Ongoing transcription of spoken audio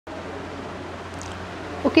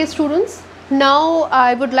Okay students, now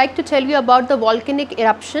I would like to tell you about the volcanic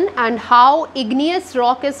eruption and how igneous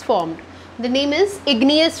rock is formed. The name is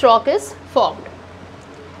igneous rock is formed.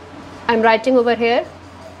 I am writing over here.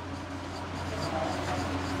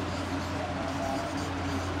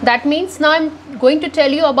 That means now I am going to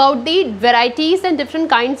tell you about the varieties and different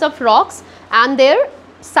kinds of rocks and their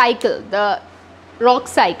cycle, the rock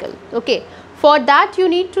cycle. Okay. For that you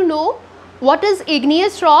need to know what is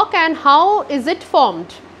igneous rock and how is it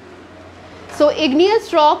formed. So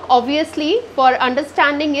igneous rock, obviously for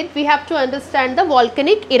understanding it we have to understand the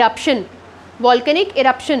volcanic eruption. Volcanic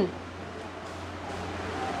eruption.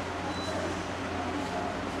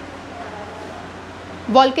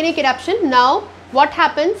 Volcanic eruption. Now what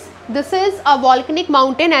happens? This is a volcanic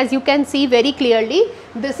mountain, as you can see very clearly.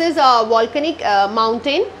 This is a volcanic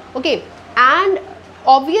mountain. Okay. And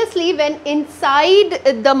obviously when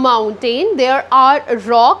inside the mountain there are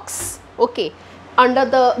rocks, okay, under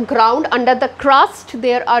the ground, under the crust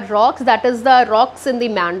there are rocks, that is the rocks in the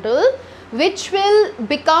mantle, which will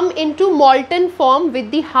become into molten form with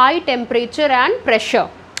the high temperature and pressure,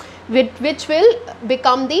 which will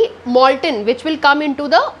become the molten, which will come into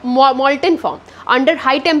the molten form. Under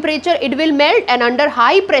high temperature it will melt, and under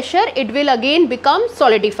high pressure it will again become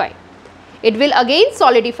solidify. It will again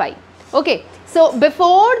solidify. Okay. So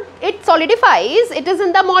before it solidifies, it is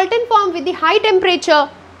in the molten form with the high temperature,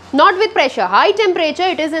 not with pressure. High temperature,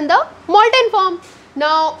 it is in the molten form.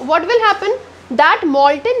 Now what will happen? That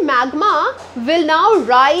molten magma will now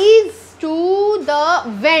rise to the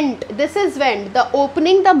vent. This is vent, the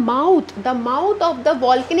opening, the mouth of the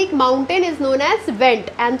volcanic mountain is known as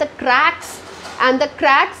vent, and the cracks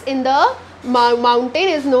in the mountain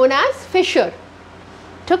is known as fissure.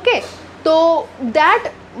 Okay. So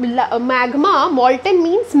that magma, molten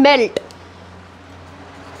means melt.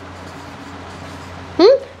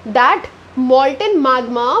 That molten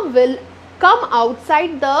magma will come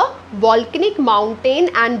outside the volcanic mountain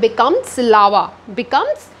and becomes lava.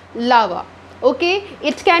 Okay.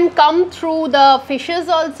 It can come through the fissures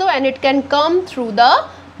also, and it can come through the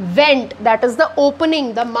vent, that is the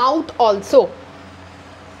opening, the mouth also.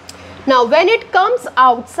 Now when it comes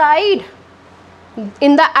outside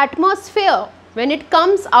in the atmosphere, when it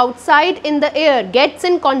comes outside in the air, gets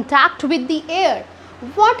in contact with the air,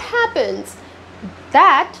 what happens?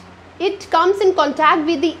 That it comes in contact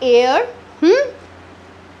with the air,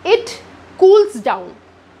 it cools down.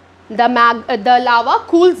 The lava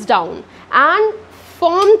cools down and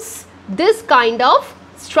forms this kind of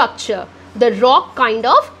structure, the rock kind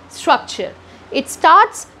of structure. It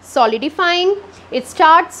starts solidifying, it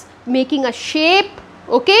starts making a shape.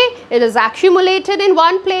 Okay, it is accumulated in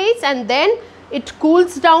one place and then it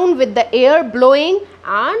cools down with the air blowing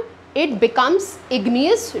and it becomes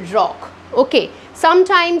igneous rock. Okay,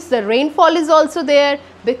 sometimes the rainfall is also there,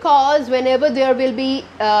 because whenever there will be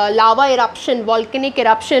lava eruption, volcanic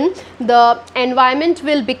eruption, the environment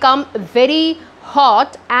will become very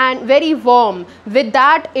hot and very warm. With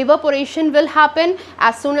that, evaporation will happen.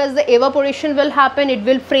 As soon as the evaporation will happen, it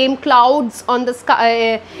will frame clouds on the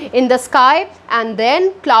sky, in the sky, and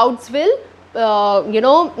then clouds will through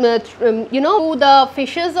the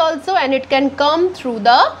fissures also, and it can come through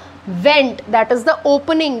the vent, that is the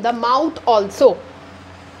opening, the mouth also.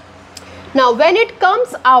 Now when it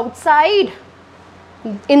comes outside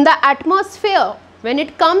in the atmosphere, when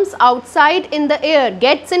it comes outside in the air,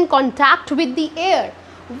 gets in contact with the air,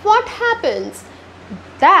 what happens?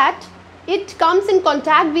 That it comes in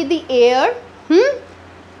contact with the air,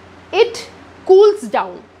 it cools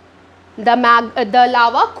down. The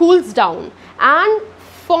lava cools down and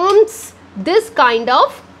forms this kind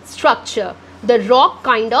of structure, the rock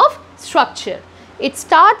kind of structure. It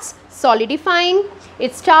starts solidifying,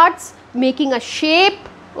 it starts making a shape.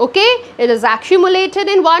 Okay, it is accumulated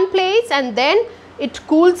in one place and then it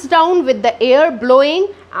cools down with the air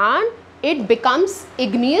blowing and it becomes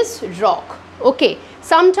igneous rock. Okay,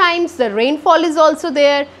 sometimes the rainfall is also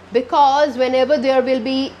there, because whenever there will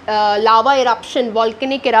be lava eruption,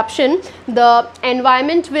 volcanic eruption, the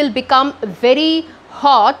environment will become very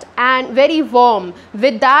hot and very warm.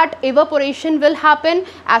 With that, evaporation will happen.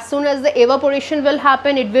 As soon as the evaporation will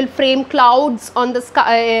happen, it will frame clouds on the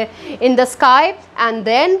sky, in the sky, and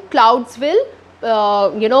then clouds will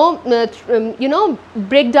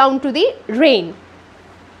break down to the rain.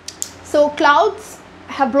 So clouds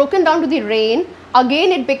have broken down to the rain.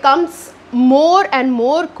 Again it becomes more and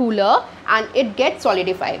more cooler and it gets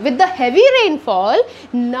solidified. With the heavy rainfall,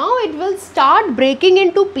 now it will start breaking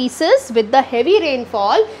into pieces. With the heavy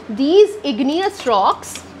rainfall, these igneous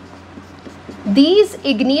rocks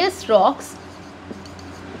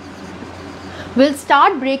will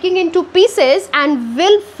start breaking into pieces and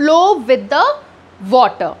will flow with the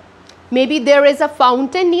water. Maybe there is a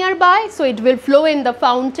fountain nearby, so it will flow in the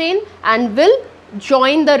fountain and will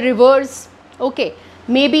join the rivers. Okay.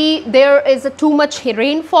 Maybe there is too much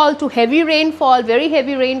rainfall, too heavy rainfall, very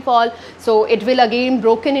heavy rainfall, so it will again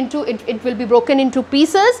it will be broken into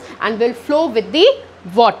pieces and will flow with the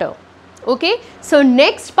water. Okay. So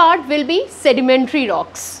next part will be sedimentary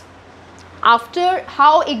rocks. After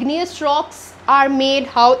how igneous rocks are made,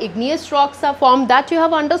 how igneous rocks are formed, that you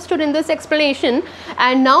have understood in this explanation,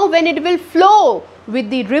 and now when it will flow with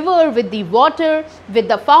the river, with the water, with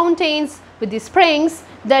the fountains, with the springs,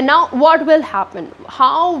 then now what will happen?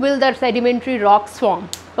 How will the sedimentary rocks form?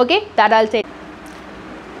 Okay, that I'll tell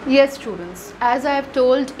you. Yes students, as I have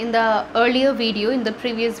told in the earlier video, in the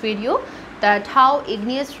previous video, that how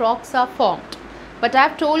igneous rocks are formed. But I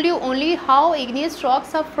have told you only how igneous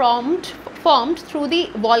rocks are formed through the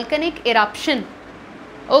volcanic eruption.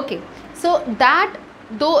 Okay, so that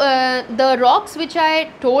though the rocks which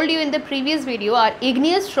I told you in the previous video are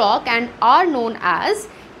igneous rock and are known as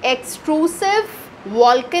extrusive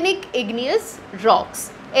volcanic igneous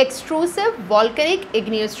rocks. Extrusive volcanic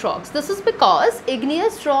igneous rocks. This is because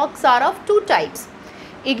igneous rocks are of two types.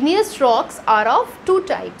 Igneous rocks are of two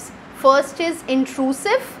types. First is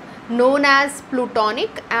intrusive, known as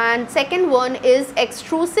plutonic, and second one is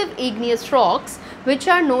extrusive igneous rocks, which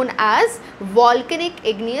are known as volcanic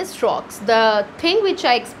igneous rocks. The thing which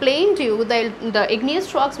I explained to you, the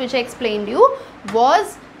igneous rocks which I explained to you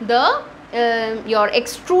was the your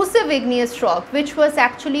extrusive igneous rock, which was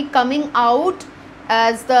actually coming out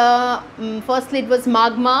as the firstly it was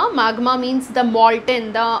magma. Magma means the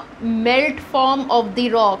molten, the melt form of the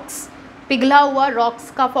rocks, पिघला हुआ rocks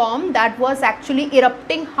का form that was actually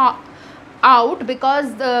erupting out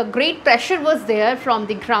because the great pressure was there from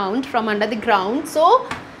the ground, from under the ground. So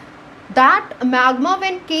that magma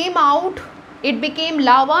when came out, it became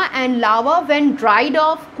lava, and lava when dried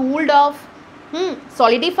off, cooled off,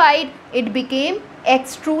 solidified, it became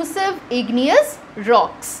extrusive igneous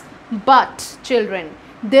rocks. But children,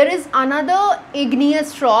 there is another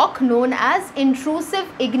igneous rock known as intrusive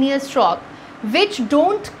igneous rock, which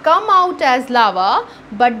don't come out as lava,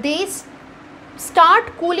 but they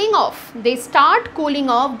start cooling off. They start cooling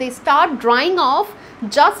off, they start drying off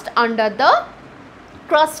just under the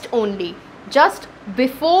crust only, just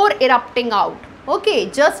before erupting out. Okay,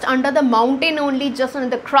 just under the mountain only, just under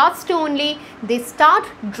the crust only, they start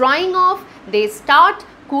drying off, they start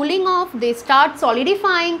cooling off, they start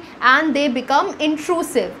solidifying, and they become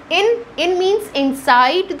intrusive. In means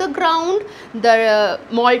inside the ground, the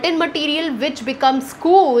molten material which becomes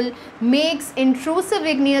cool makes intrusive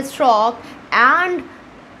igneous rock, and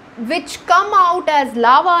which come out as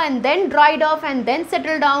lava and then dried off and then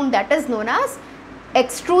settle down, that is known as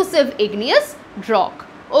extrusive igneous rock.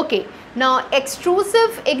 Okay. Now,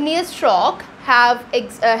 extrusive igneous rock has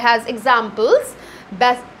examples,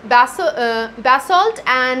 basalt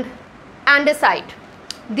and andesite.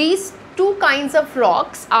 These two kinds of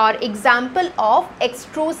rocks are example of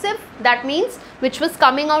extrusive, that means which was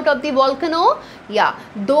coming out of the volcano. Yeah,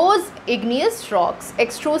 those igneous rocks,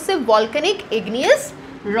 extrusive volcanic igneous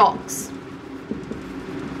rocks.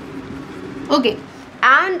 Okay,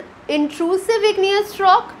 and intrusive igneous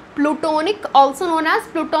rock, plutonic, also known as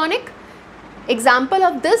plutonic. Example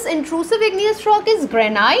of this intrusive igneous rock is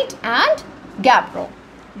granite and gabbro.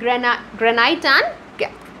 Granite and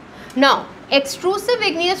gabbro. Now, extrusive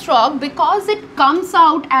igneous rock, because it comes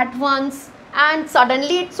out at once and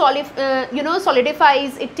suddenly it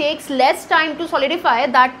solidifies, it takes less time to solidify.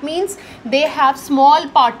 That means they have small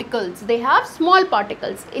particles. They have small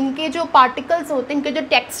particles. इनके जो particles होते हैं, इनके जो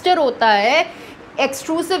texture होता है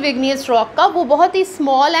extrusive igneous rock का, वो बहुत ही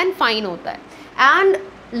small and fine होता है. And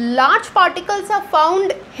large particles are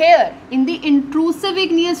found here in the intrusive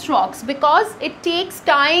igneous rocks because it takes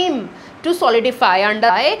time to solidify under,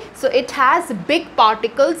 so it has big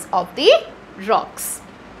particles of the rocks.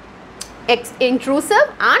 Intrusive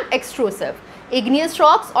and extrusive. Igneous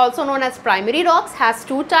rocks, also known as primary rocks, has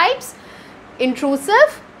two types.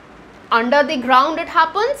 Intrusive, under the ground it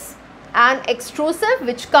happens, and extrusive,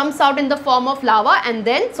 which comes out in the form of lava and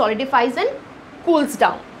then solidifies and cools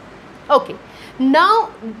down. Okay. Now,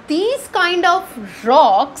 these kind of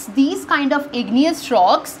rocks, these kind of igneous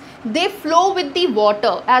rocks, they flow with the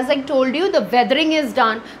water. As I told you, the weathering is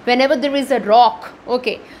done whenever there is a rock.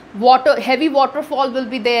 Okay, heavy waterfall will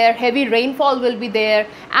be there, heavy rainfall will be there,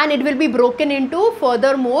 and it will be broken into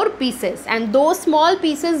further more pieces, and those small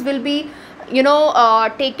pieces will be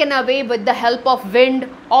taken away with the help of wind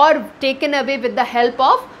or taken away with the help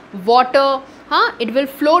of water. it will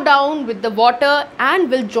flow down with the water and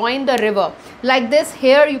will join the river. Like this,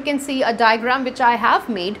 here you can see a diagram which I have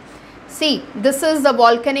made. See, this is the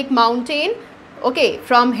volcanic mountain. Okay,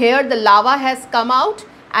 from here the lava has come out,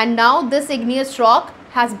 and now this igneous rock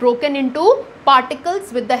has broken into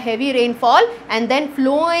particles with the heavy rainfall and then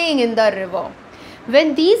flowing in the river.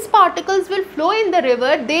 When these particles will flow in the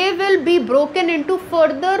river, they will be broken into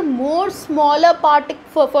further smaller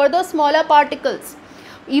particles.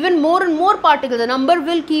 Even more and more particles, the number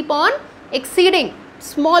will keep on exceeding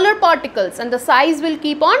smaller particles and the size will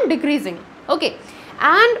keep on decreasing. Okay,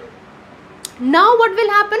 and now what will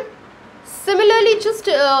happen? Similarly, just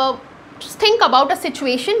think about a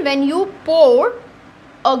situation when you pour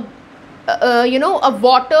a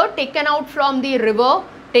water taken out from the river,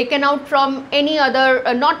 taken out from any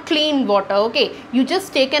other not clean water. Okay, you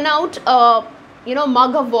just taken out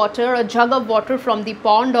mug of water, a jug of water from the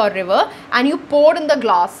pond or river, and you poured in the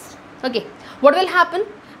glass. Okay, what will happen?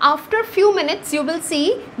 After a few minutes you will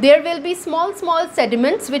see there will be small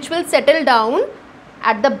sediments which will settle down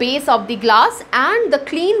at the base of the glass, and the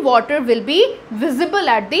clean water will be visible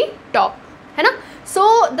at the top.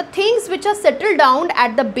 So the things which are settled down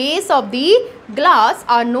at the base of the glass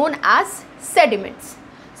are known as sediments.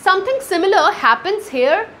 Something similar happens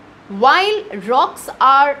here while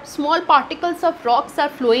small particles of rocks are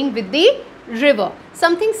flowing with the river.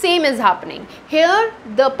 Something same is happening. Here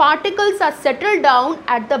the particles are settled down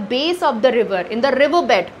at the base of the river, in the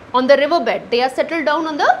riverbed, on the riverbed. They are settled down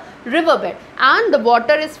on the riverbed and the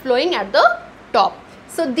water is flowing at the top.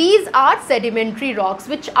 So these are sedimentary rocks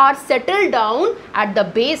which are settled down at the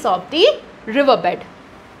base of the riverbed,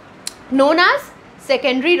 known as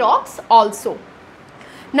secondary rocks also.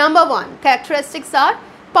 Number 1, characteristics are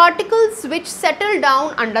particles which settle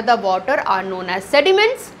down under the water are known as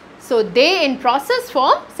sediments. So they in process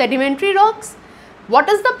form sedimentary rocks. What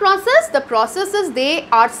is the process? The process is they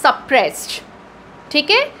are suppressed.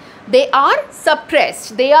 Okay? They are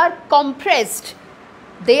suppressed, they are compressed,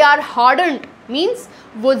 they are hardened. Means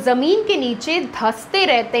वो ज़मीन के नीचे धंसते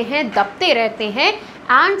रहते हैं, दबते रहते हैं,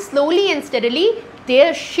 and slowly and steadily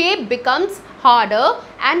their shape becomes harder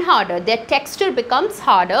and harder, their texture becomes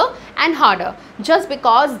harder and harder, just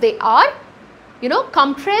because they are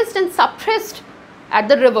compressed and suppressed at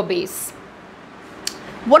the river base.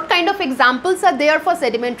 What kind of examples are there for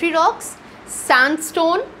sedimentary rocks?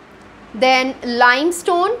 Sandstone, then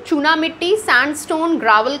limestone, chuna mitti, sandstone,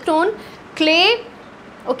 gravel stone, clay,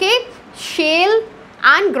 okay, shale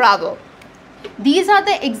and gravel. These are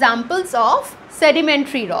the examples of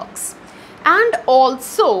sedimentary rocks. And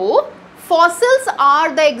also fossils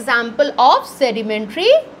are the example of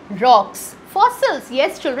sedimentary rocks. Fossils,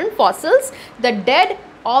 yes children, fossils, the dead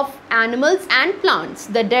of animals and plants,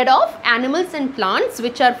 the dead of animals and plants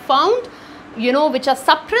which are found, which are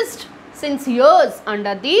suppressed since years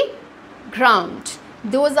under the ground.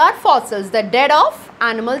 Those are fossils, the dead of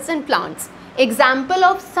animals and plants. Example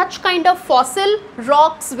of such kind of fossil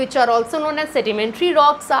rocks which are also known as sedimentary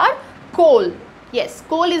rocks are coal. Yes,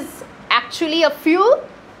 coal is actually a fuel,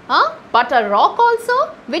 but a rock also.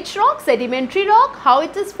 Which rock? Sedimentary rock. How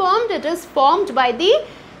it is formed? It is formed by the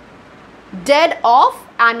dead of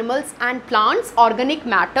animals and plants, organic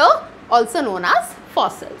matter, also known as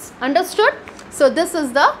fossils. Understood? So this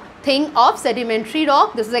is the thing of sedimentary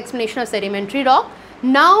rock. This is the explanation of sedimentary rock.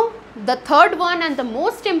 Now the third one and the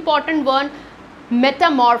most important one,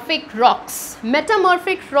 metamorphic rocks.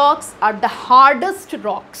 Metamorphic rocks are the hardest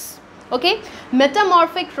rocks. Okay,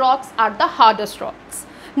 metamorphic rocks are the hardest rocks.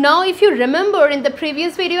 Now if you remember, in the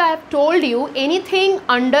previous video I have told you, anything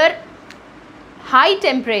under high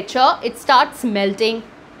temperature it starts melting,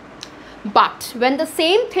 but when the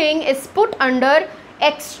same thing is put under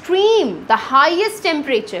extreme, the highest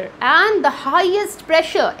temperature and the highest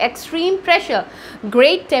pressure, extreme pressure,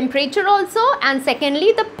 great temperature also, and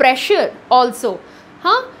secondly the pressure also,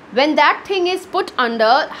 when that thing is put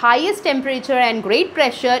under highest temperature and great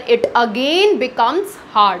pressure, it again becomes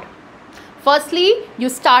hard. Firstly, you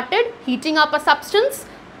started heating up a substance,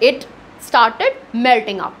 it started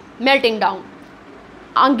melting down.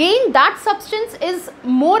 Again that substance is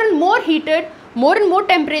more and more heated, more and more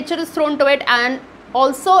temperature is thrown to it, and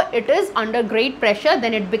also it is under great pressure,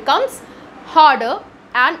 then it becomes harder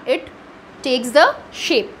and it takes the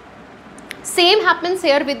shape. Same happens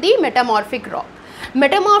here with the metamorphic rock.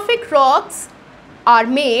 Metamorphic rocks are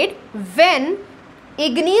made when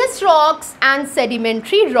igneous rocks and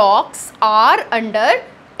sedimentary rocks are under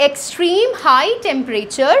extreme high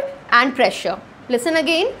temperature and pressure. Listen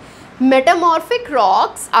again. Metamorphic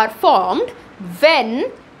rocks are formed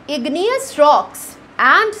when igneous rocks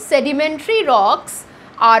and sedimentary rocks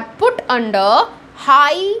are put under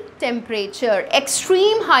high temperature,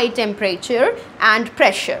 extreme high temperature and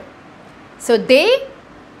pressure. So they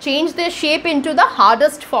change their shape into the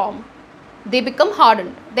hardest form. They become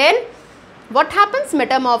hardened. Then what happens?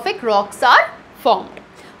 Metamorphic rocks are formed.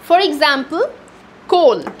 For example,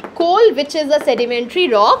 coal. Coal, which is a sedimentary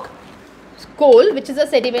rock,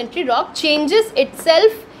 changes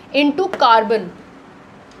itself into carbon.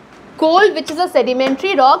 Coal, which is a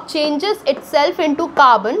sedimentary rock, changes itself into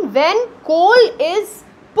carbon when coal is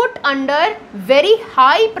put under very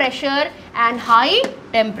high pressure and high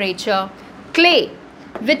temperature. Clay,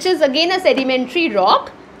 which is again a sedimentary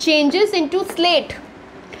rock, changes into slate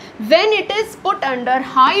when it is put under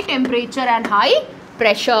high temperature and high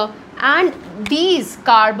pressure. And these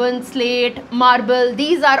carbon, slate, marble,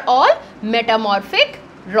 these are all metamorphic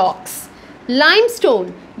rocks.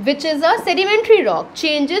 Limestone, which is a sedimentary rock,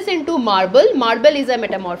 changes into marble. Marble is a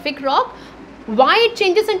metamorphic rock. Why it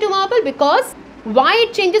changes into marble? Because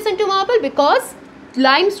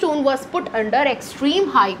limestone was put under extreme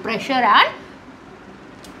high pressure and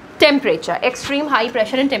temperature.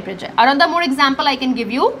 Another more example I can give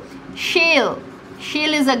you. Shale.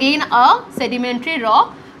 Shale is again a sedimentary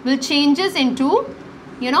rock, which changes into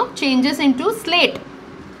slate.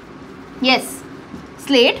 Yes,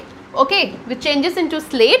 slate. Okay, which changes into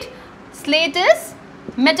slate. Slate is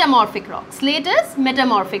metamorphic rock.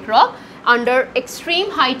 Under extreme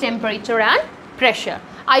high temperature and pressure.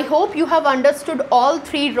 I hope you have understood all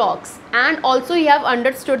three rocks, and also you have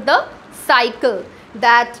understood the cycle,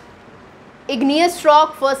 that igneous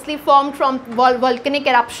rock firstly formed from volcanic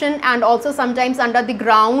eruption and also sometimes under the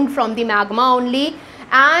ground from the magma only,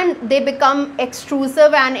 and they become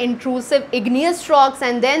extrusive and intrusive igneous rocks,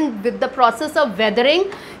 and then with the process of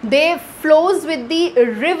weathering they flows with the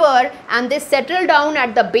river and they settle down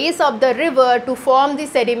at the base of the river to form the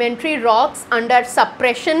sedimentary rocks under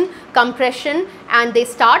suppression, compression, and they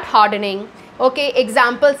start hardening. Okay,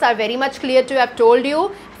 examples are very much clear to have told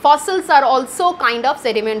you. Fossils are also kind of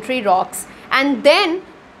sedimentary rocks. And then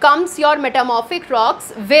comes your metamorphic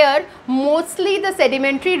rocks, where mostly the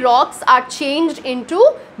sedimentary rocks are changed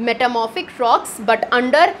into metamorphic rocks but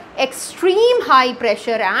under extreme high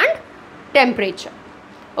pressure and temperature.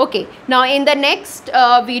 Okay, now in the next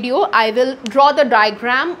video I will draw the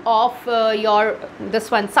diagram of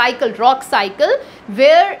rock cycle,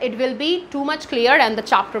 where it will be too much clear and the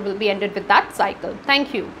chapter will be ended with that cycle.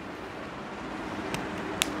 Thank you.